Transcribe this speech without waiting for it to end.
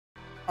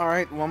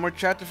Alright, one more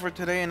chapter for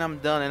today and I'm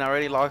done, and I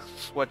already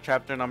lost what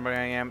chapter number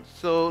I am.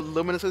 So,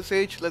 Lumen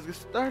Sages, let's get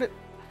started.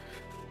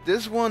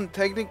 This one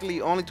technically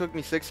only took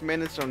me 6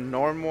 minutes on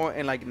normal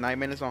and like 9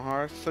 minutes on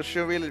hard, so it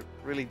should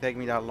really take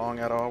me that long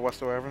at all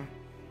whatsoever.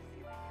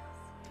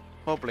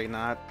 Hopefully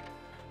not.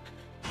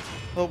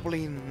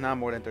 Hopefully not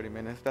more than 30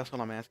 minutes, that's what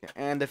I'm asking.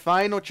 And the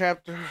final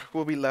chapter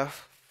will be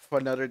left for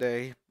another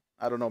day.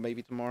 I don't know,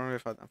 maybe tomorrow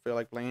if I feel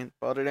like playing.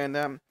 But other than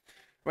that,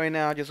 right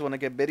now I just want to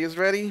get videos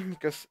ready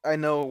because I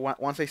know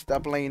once I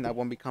stop playing, I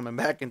won't be coming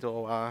back into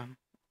a while.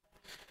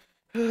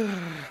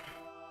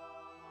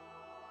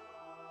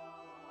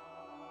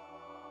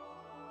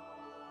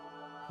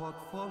 What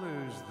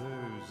follows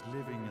those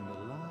living in the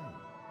light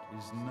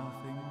is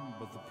nothing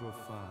but the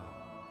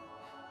profound,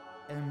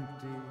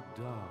 empty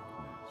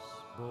darkness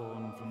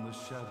born from the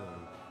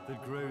shadow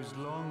that grows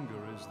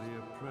longer as they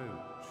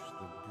approach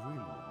the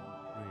brilliant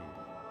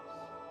radiance.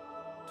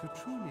 To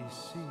truly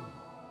see,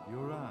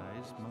 your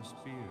eyes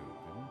must be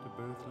open to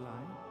both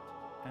light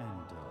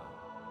and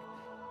dark.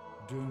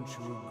 Don't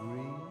you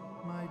agree,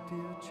 my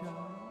dear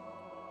child?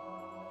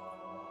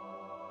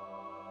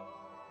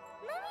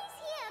 Mummy's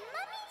here!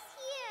 Mummy's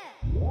here!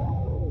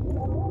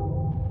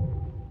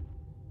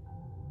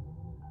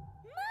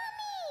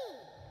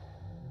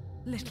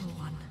 Mummy! Little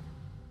one.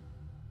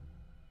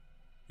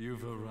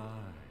 You've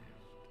arrived,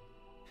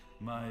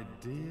 my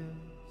dear,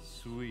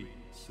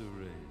 sweet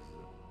Cereza.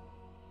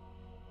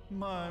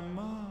 My,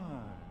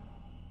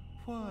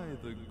 why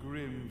the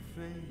grim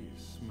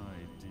face, my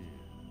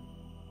dear?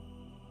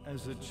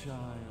 As a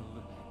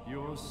child,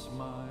 your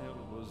smile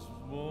was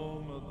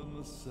warmer than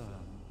the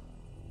sun.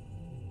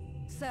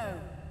 So,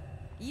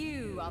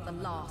 you are the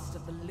last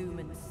of the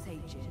Lumen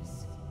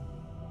Sages.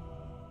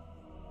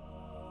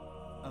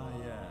 I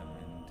am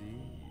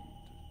indeed.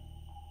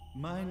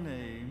 My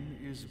name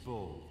is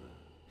Balder,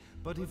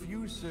 but if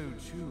you so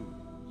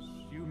choose,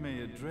 you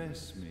may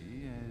address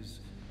me as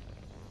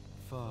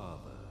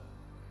Father.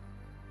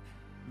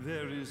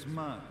 There is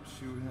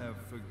much you have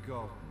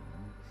forgotten.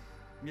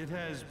 It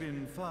has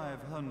been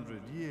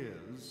 500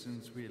 years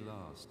since we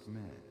last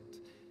met.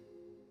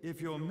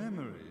 If your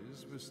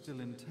memories were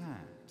still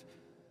intact,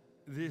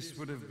 this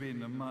would have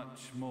been a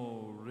much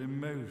more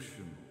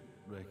emotional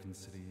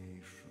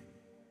reconciliation.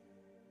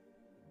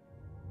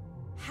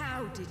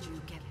 How did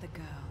you get the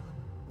girl?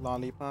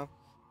 Lollipop?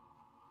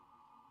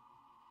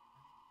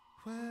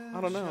 Where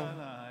I don't know. shall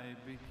I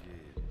begin?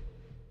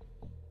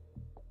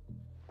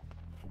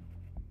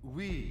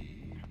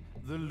 We,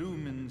 the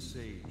Lumen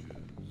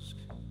Sages,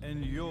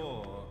 and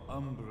your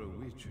Umbra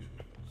Witches,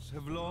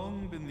 have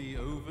long been the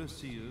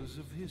overseers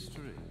of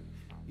history,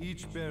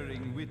 each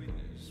bearing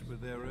witness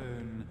with their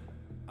own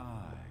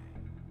eye.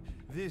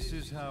 This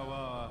is how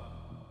our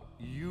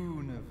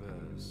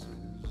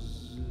universes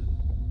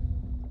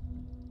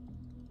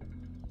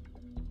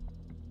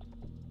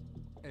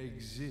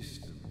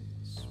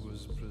existence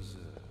was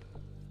preserved.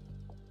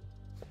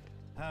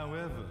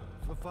 However,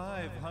 for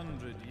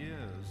 500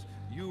 years,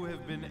 you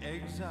have been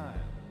exiled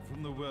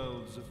from the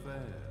world's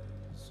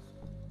affairs.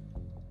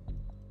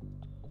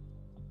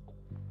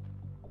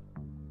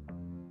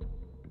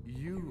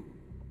 You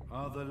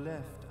are the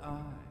left eye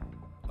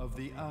of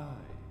the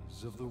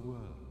eyes of the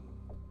world.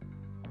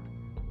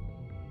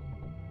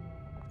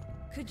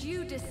 Could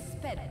you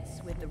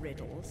dispense with the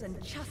riddles and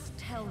just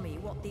tell me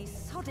what these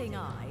sodding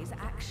eyes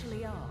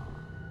actually are?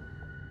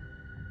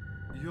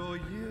 Your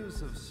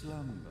years of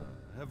slumber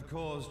have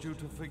caused you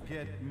to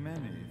forget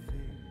many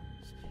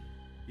things,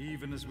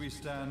 even as we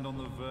stand on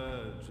the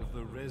verge of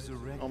the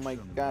resurrection. Oh my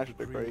gosh,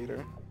 the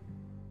creator.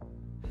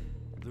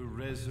 The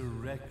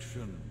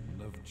resurrection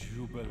of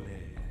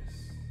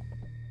Jubilees.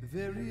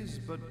 There is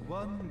but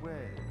one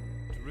way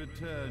to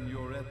return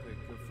your epic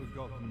of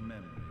forgotten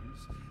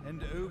memories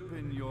and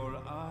open your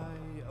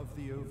eye of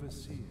the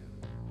Overseer.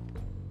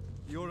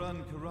 Your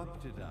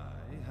uncorrupted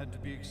eye had to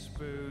be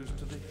exposed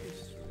to the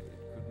history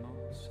it could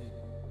not see.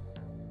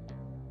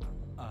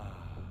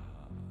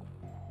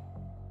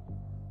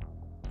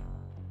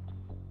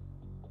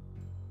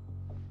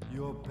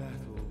 Your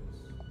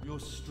battles, your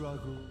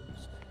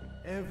struggles,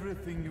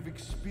 everything you've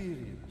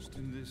experienced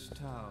in this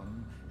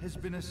town has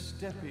been a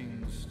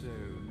stepping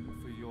stone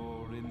for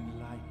your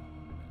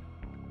enlightenment.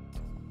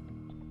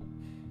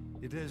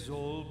 It has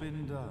all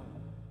been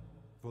done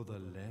for the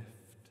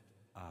left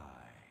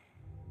eye.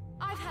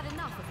 I've had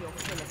enough of your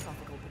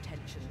philosophical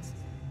pretensions.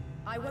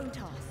 I won't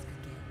ask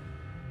again.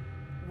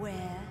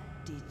 Where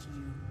did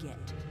you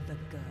get the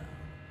girl?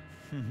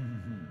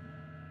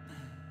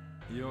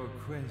 Your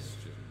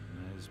question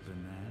has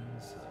been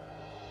answered.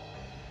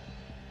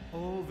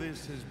 All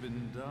this has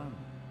been done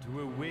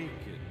to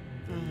awaken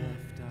the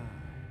left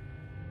eye.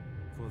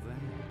 For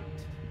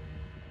that,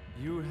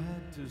 you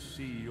had to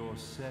see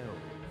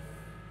yourself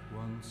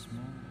once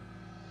more.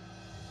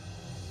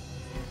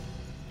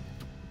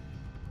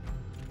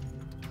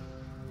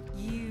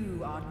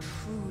 You are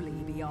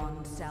truly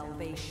beyond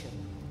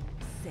salvation,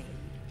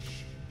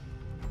 sage.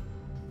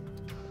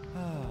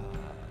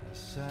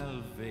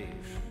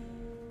 Salvation.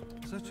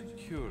 Such a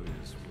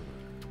curious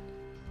word.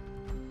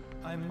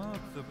 I mark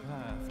the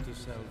path to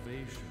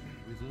salvation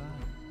with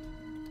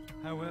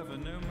light. However,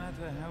 no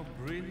matter how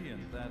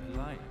brilliant that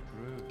light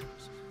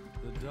grows,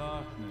 the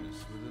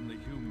darkness within the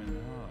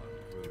human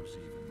heart grows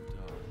even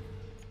darker.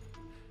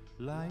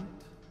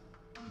 Light,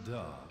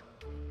 dark,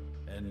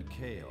 and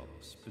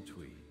chaos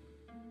between.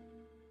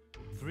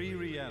 Three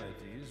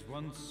realities,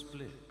 once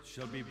split,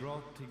 shall be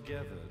brought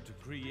together to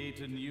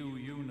create a new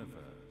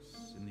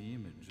universe in the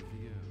image of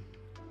the Earth.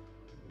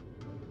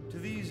 To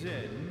these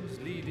ends,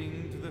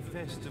 leading to the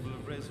Festival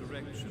of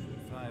Resurrection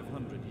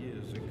 500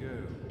 years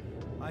ago,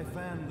 I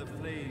fanned the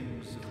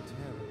flames of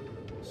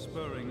terror,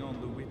 spurring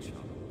on the witch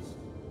hunts.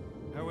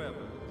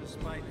 However,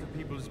 despite the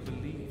people's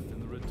belief in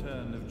the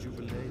return of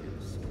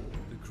Jubileus,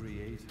 the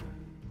creator,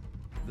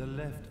 the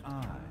left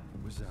eye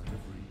was out of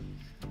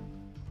reach.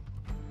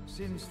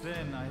 Since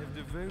then, I have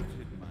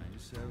devoted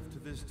myself to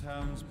this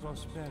town's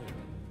prosperity.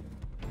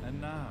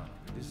 And now,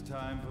 it is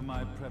time for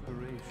my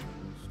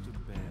preparations to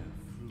bear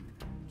fruit.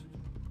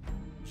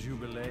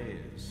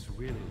 Jubileus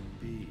will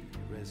be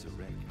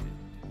resurrected.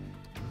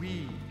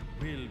 We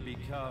will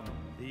become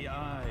the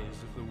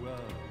eyes of the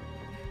world,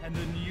 and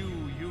a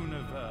new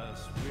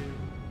universe will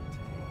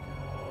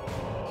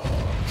take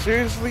us.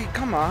 Seriously,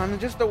 come on,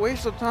 just a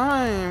waste of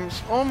time.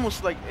 It's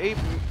almost like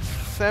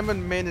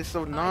 7 minutes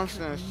of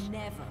nonsense. I could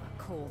never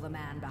call the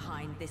man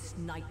behind this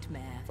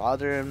nightmare.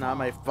 Father, not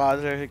my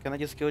father. Can I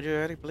just kill you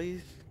already,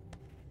 please?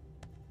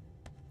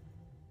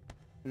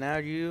 Now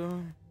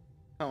you.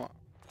 Come on.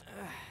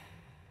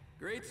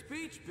 Great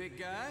speech, big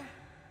guy.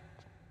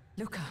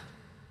 Luca.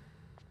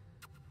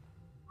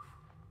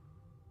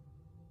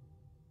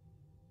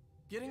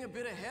 Getting a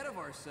bit ahead of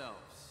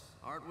ourselves,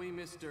 aren't we,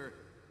 Mr.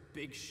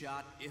 Big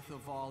Shot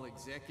Ithaval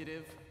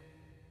Executive?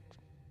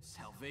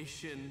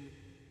 Salvation,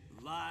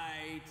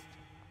 light.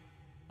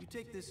 You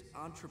take this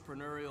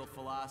entrepreneurial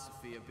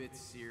philosophy a bit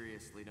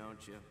seriously,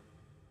 don't you?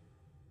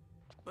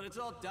 But it's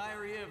all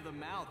diarrhea of the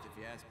mouth, if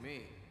you ask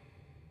me.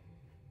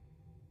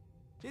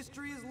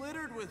 History is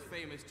littered with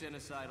famous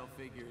genocidal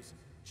figures,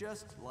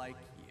 just like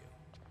you.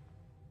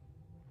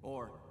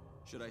 Or,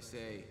 should I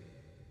say,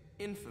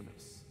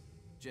 infamous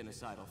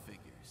genocidal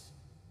figures.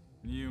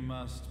 You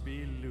must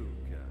be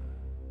Luca,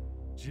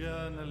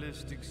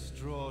 journalist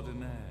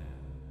extraordinaire.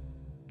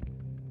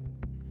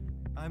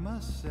 I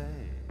must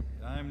say,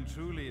 I'm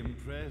truly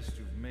impressed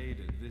you've made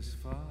it this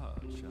far,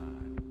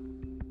 child.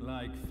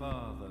 Like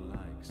father,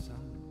 like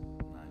son,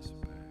 I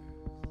suppose.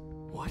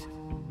 What?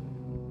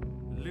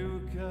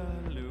 Luca,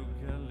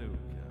 Luca,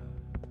 Luca.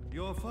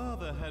 Your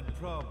father had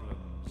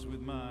problems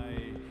with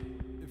my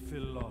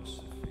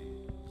philosophies.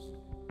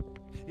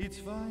 It's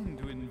fine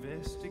to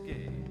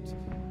investigate,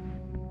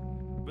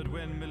 but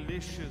when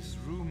malicious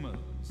rumors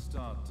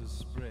start to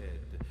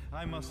spread,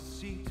 I must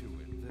see to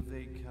it that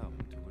they come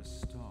to a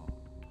stop.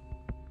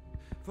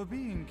 For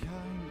being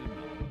kind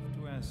enough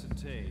to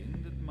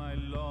ascertain that my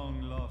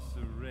long-lost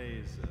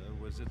eraser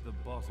was at the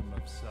bottom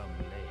of some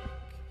lake,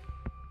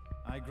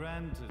 I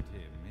granted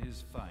him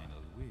his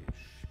final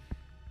wish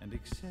and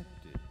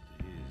accepted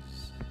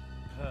his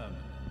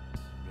permanent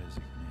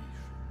resignation.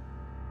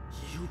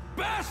 You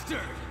bastard!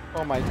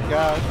 Oh my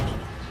gosh.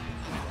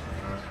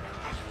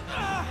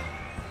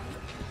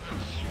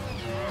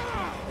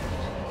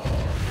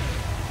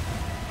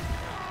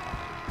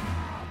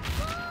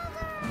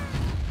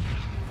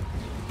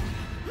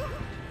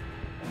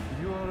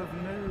 You are of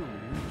no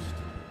use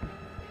to me.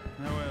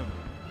 However,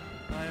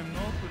 I am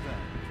not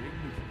without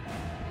dignity.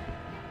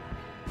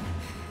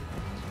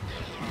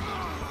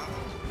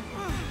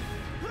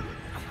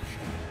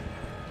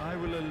 I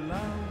will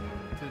allow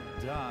you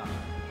to die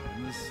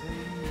in the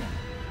same manner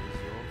as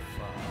your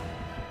father.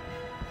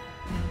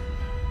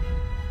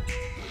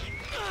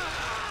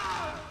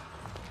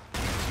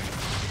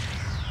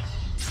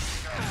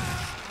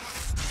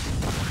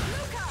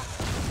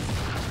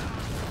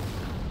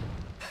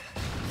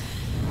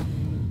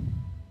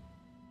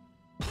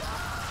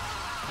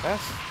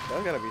 That's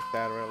gotta be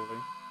sad, really.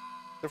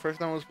 The first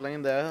time I was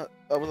playing that,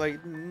 I was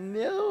like,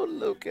 no,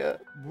 Luca,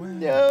 Well,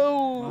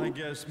 no. I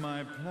guess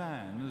my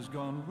plan has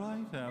gone right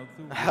out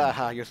the window.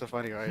 Haha, you're so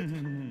funny, right?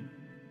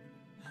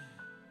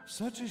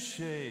 Such a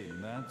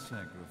shame that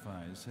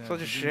sacrifice had Such to a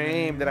be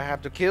shame made. that I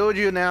have to kill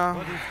you now.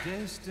 But if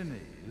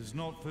destiny is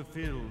not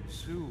fulfilled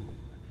soon,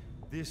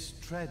 this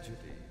tragedy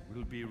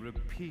will be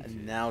repeated.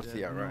 And now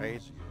see, ad right?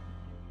 nauseam.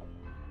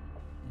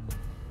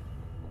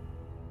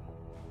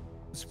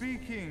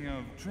 Speaking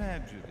of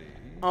tragedy,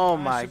 Oh I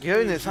my suppose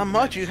goodness, how you've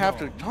much met you have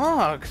to John.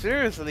 talk,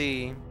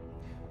 seriously.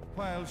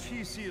 While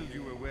she sealed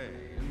you away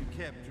and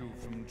kept you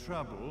from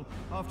trouble,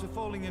 after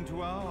falling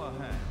into our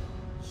hands,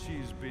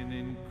 she's been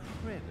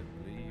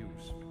incredibly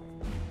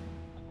useful.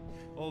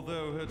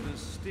 Although her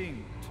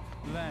distinct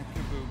lack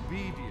of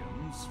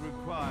obedience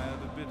required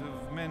a bit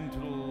of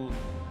mental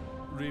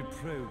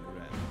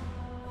reprogramming.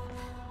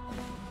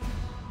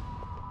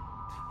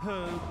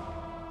 Her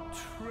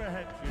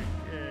tragic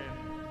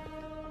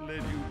end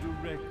led you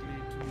directly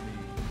to me,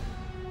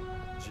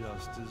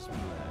 just as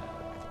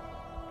planned.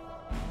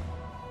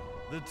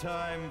 The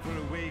time for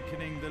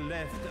awakening the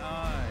left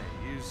eye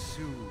is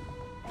soon.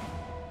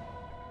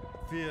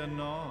 Fear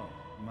not,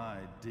 my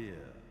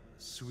dear,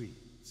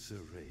 sweet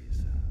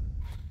Cereza.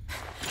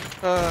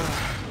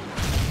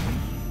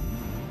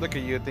 Look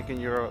at you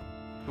thinking you're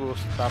cool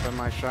stopping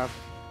my shot.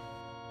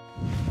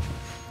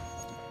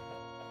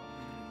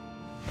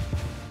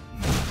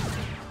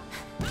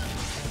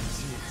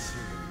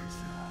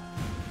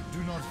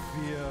 Do not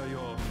fear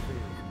your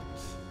fate.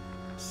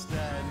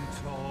 Stand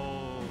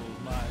tall,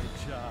 my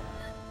child.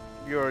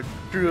 Your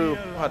true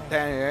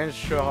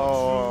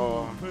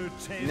potential.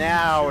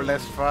 Now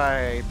let's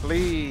fight,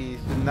 please.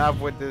 Enough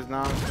with this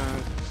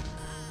nonsense.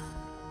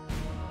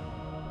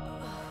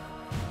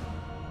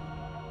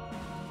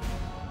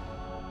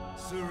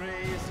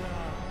 Cereza,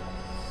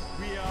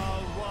 we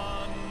are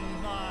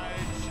one, my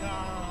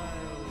child.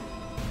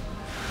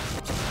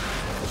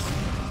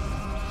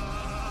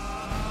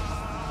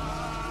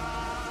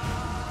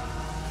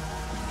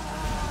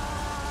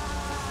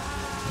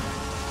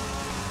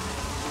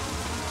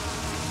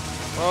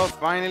 Well,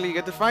 finally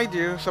get to fight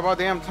you. It's about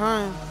damn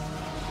time.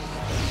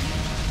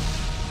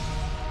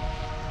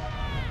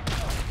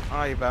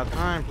 Alright, about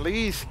time.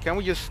 Please, can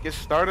we just get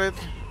started?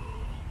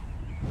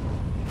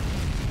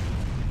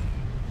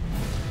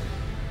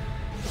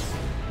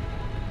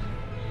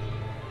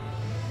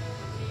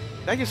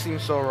 That just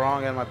seems so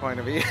wrong in my point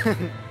of view.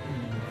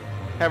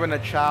 Having a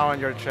chow on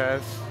your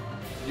chest,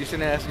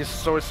 using it as your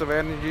source of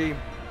energy.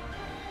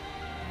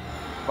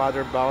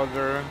 Father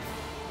Bowser.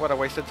 What a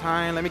waste of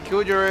time. Let me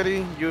kill you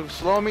already. You've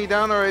slowed me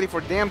down already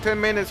for damn 10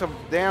 minutes of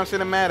damn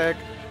cinematic.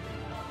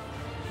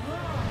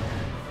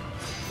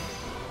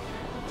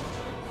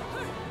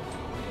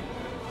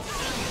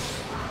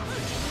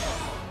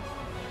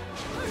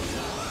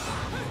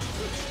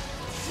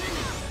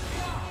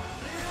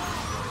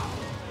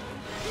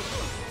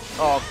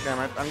 Oh, damn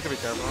it. I need to be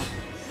careful.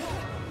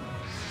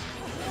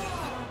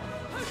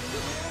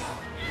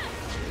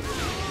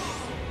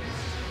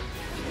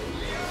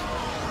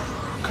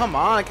 Come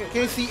on, I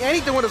can't see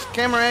anything with those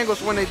camera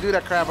angles when they do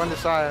that crap on the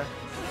side.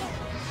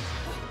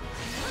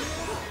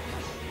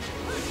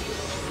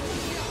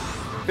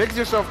 Fix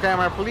yourself,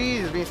 camera,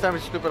 please. Being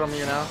stupid on me,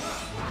 you know.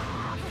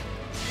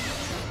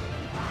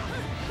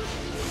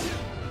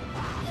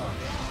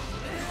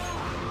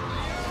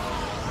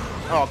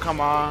 Oh,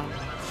 come on.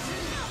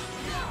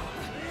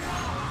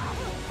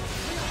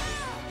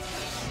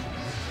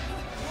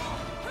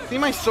 See,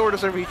 my sword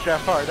doesn't reach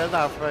that far. That's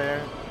not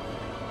fair.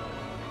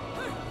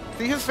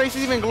 See, his face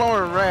is even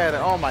glowing red.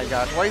 Oh my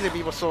gosh, why are the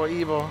people so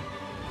evil?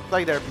 It's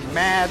like they're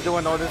mad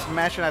doing all this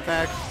mashing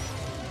attacks.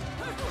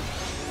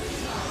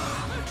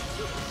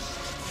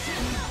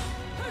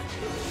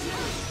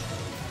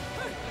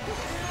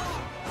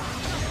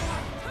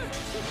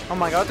 Oh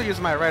my god, I have to use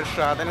my red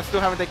shot and I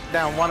still haven't taken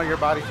down one of your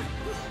bodies.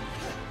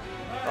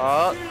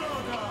 Oh.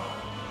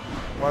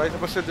 What am I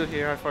supposed to do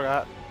here? I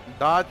forgot.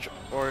 Dodge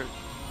or...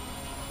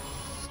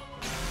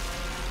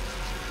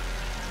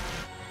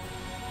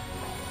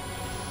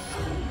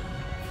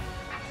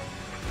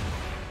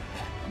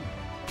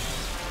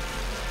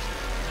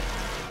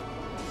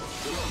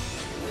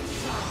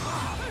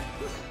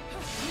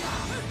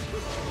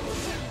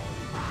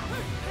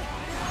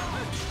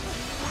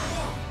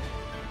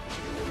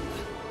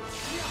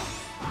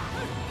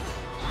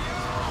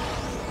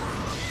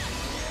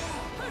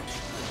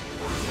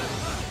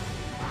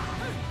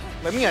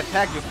 Let me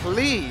attack you,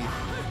 please.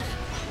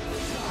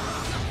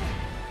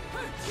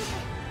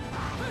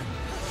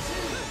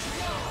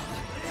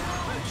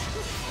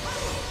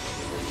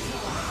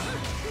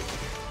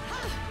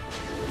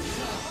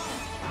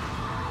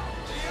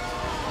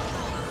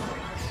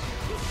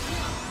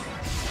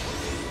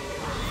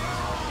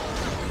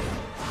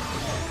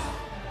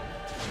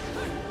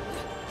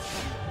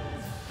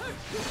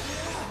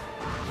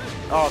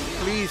 Oh,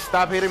 please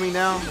stop hitting me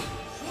now.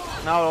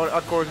 Now,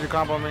 of course, you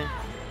combo me.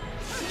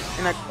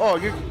 And like, oh,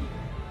 you,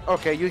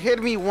 okay, you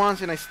hit me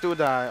once and I still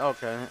die.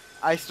 Okay,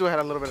 I still had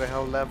a little bit of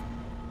health left.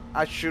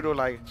 I should have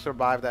like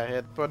survived that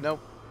hit, but nope.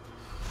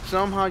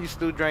 Somehow you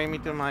still drain me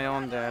to my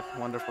own death.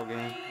 Wonderful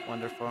game,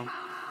 wonderful.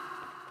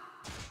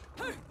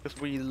 Because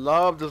we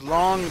love those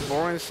long,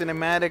 boring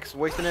cinematics,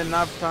 wasting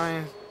enough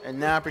time, and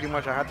now pretty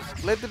much I have to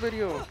split the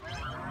video.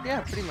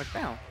 Yeah, pretty much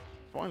now.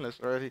 Pointless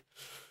already.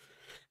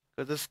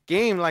 Because this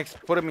game likes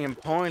putting me in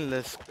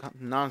pointless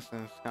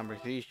nonsense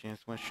conversations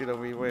when shouldn't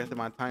be wasting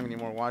my time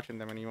anymore watching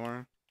them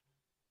anymore.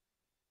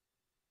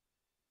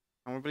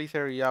 I'm gonna please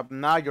hurry up.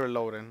 Now you're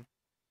loading.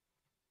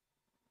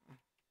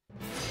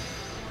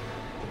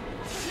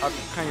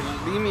 Can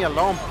you leave me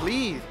alone,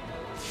 please?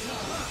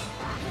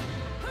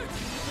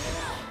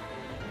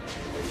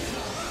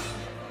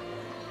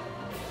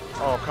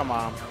 Oh, come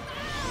on.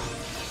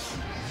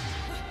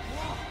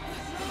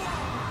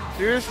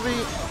 Seriously?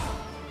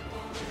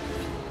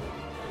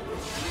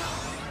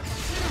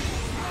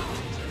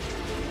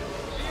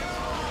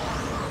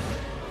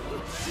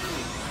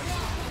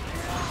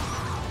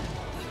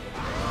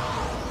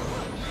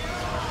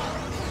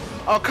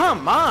 Oh,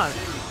 come on!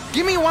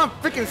 Give me one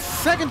freaking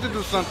second to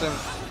do something.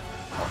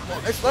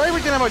 It's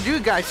everything about you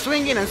guys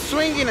swinging and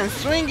swinging and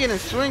swinging and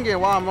swinging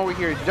while I'm over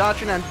here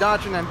dodging and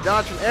dodging and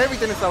dodging.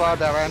 Everything is about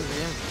that, man.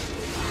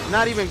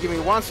 Not even give me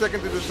 1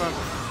 second to do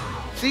something.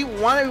 See,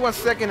 1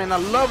 second, and I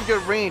love your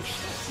range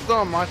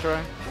so much,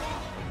 right?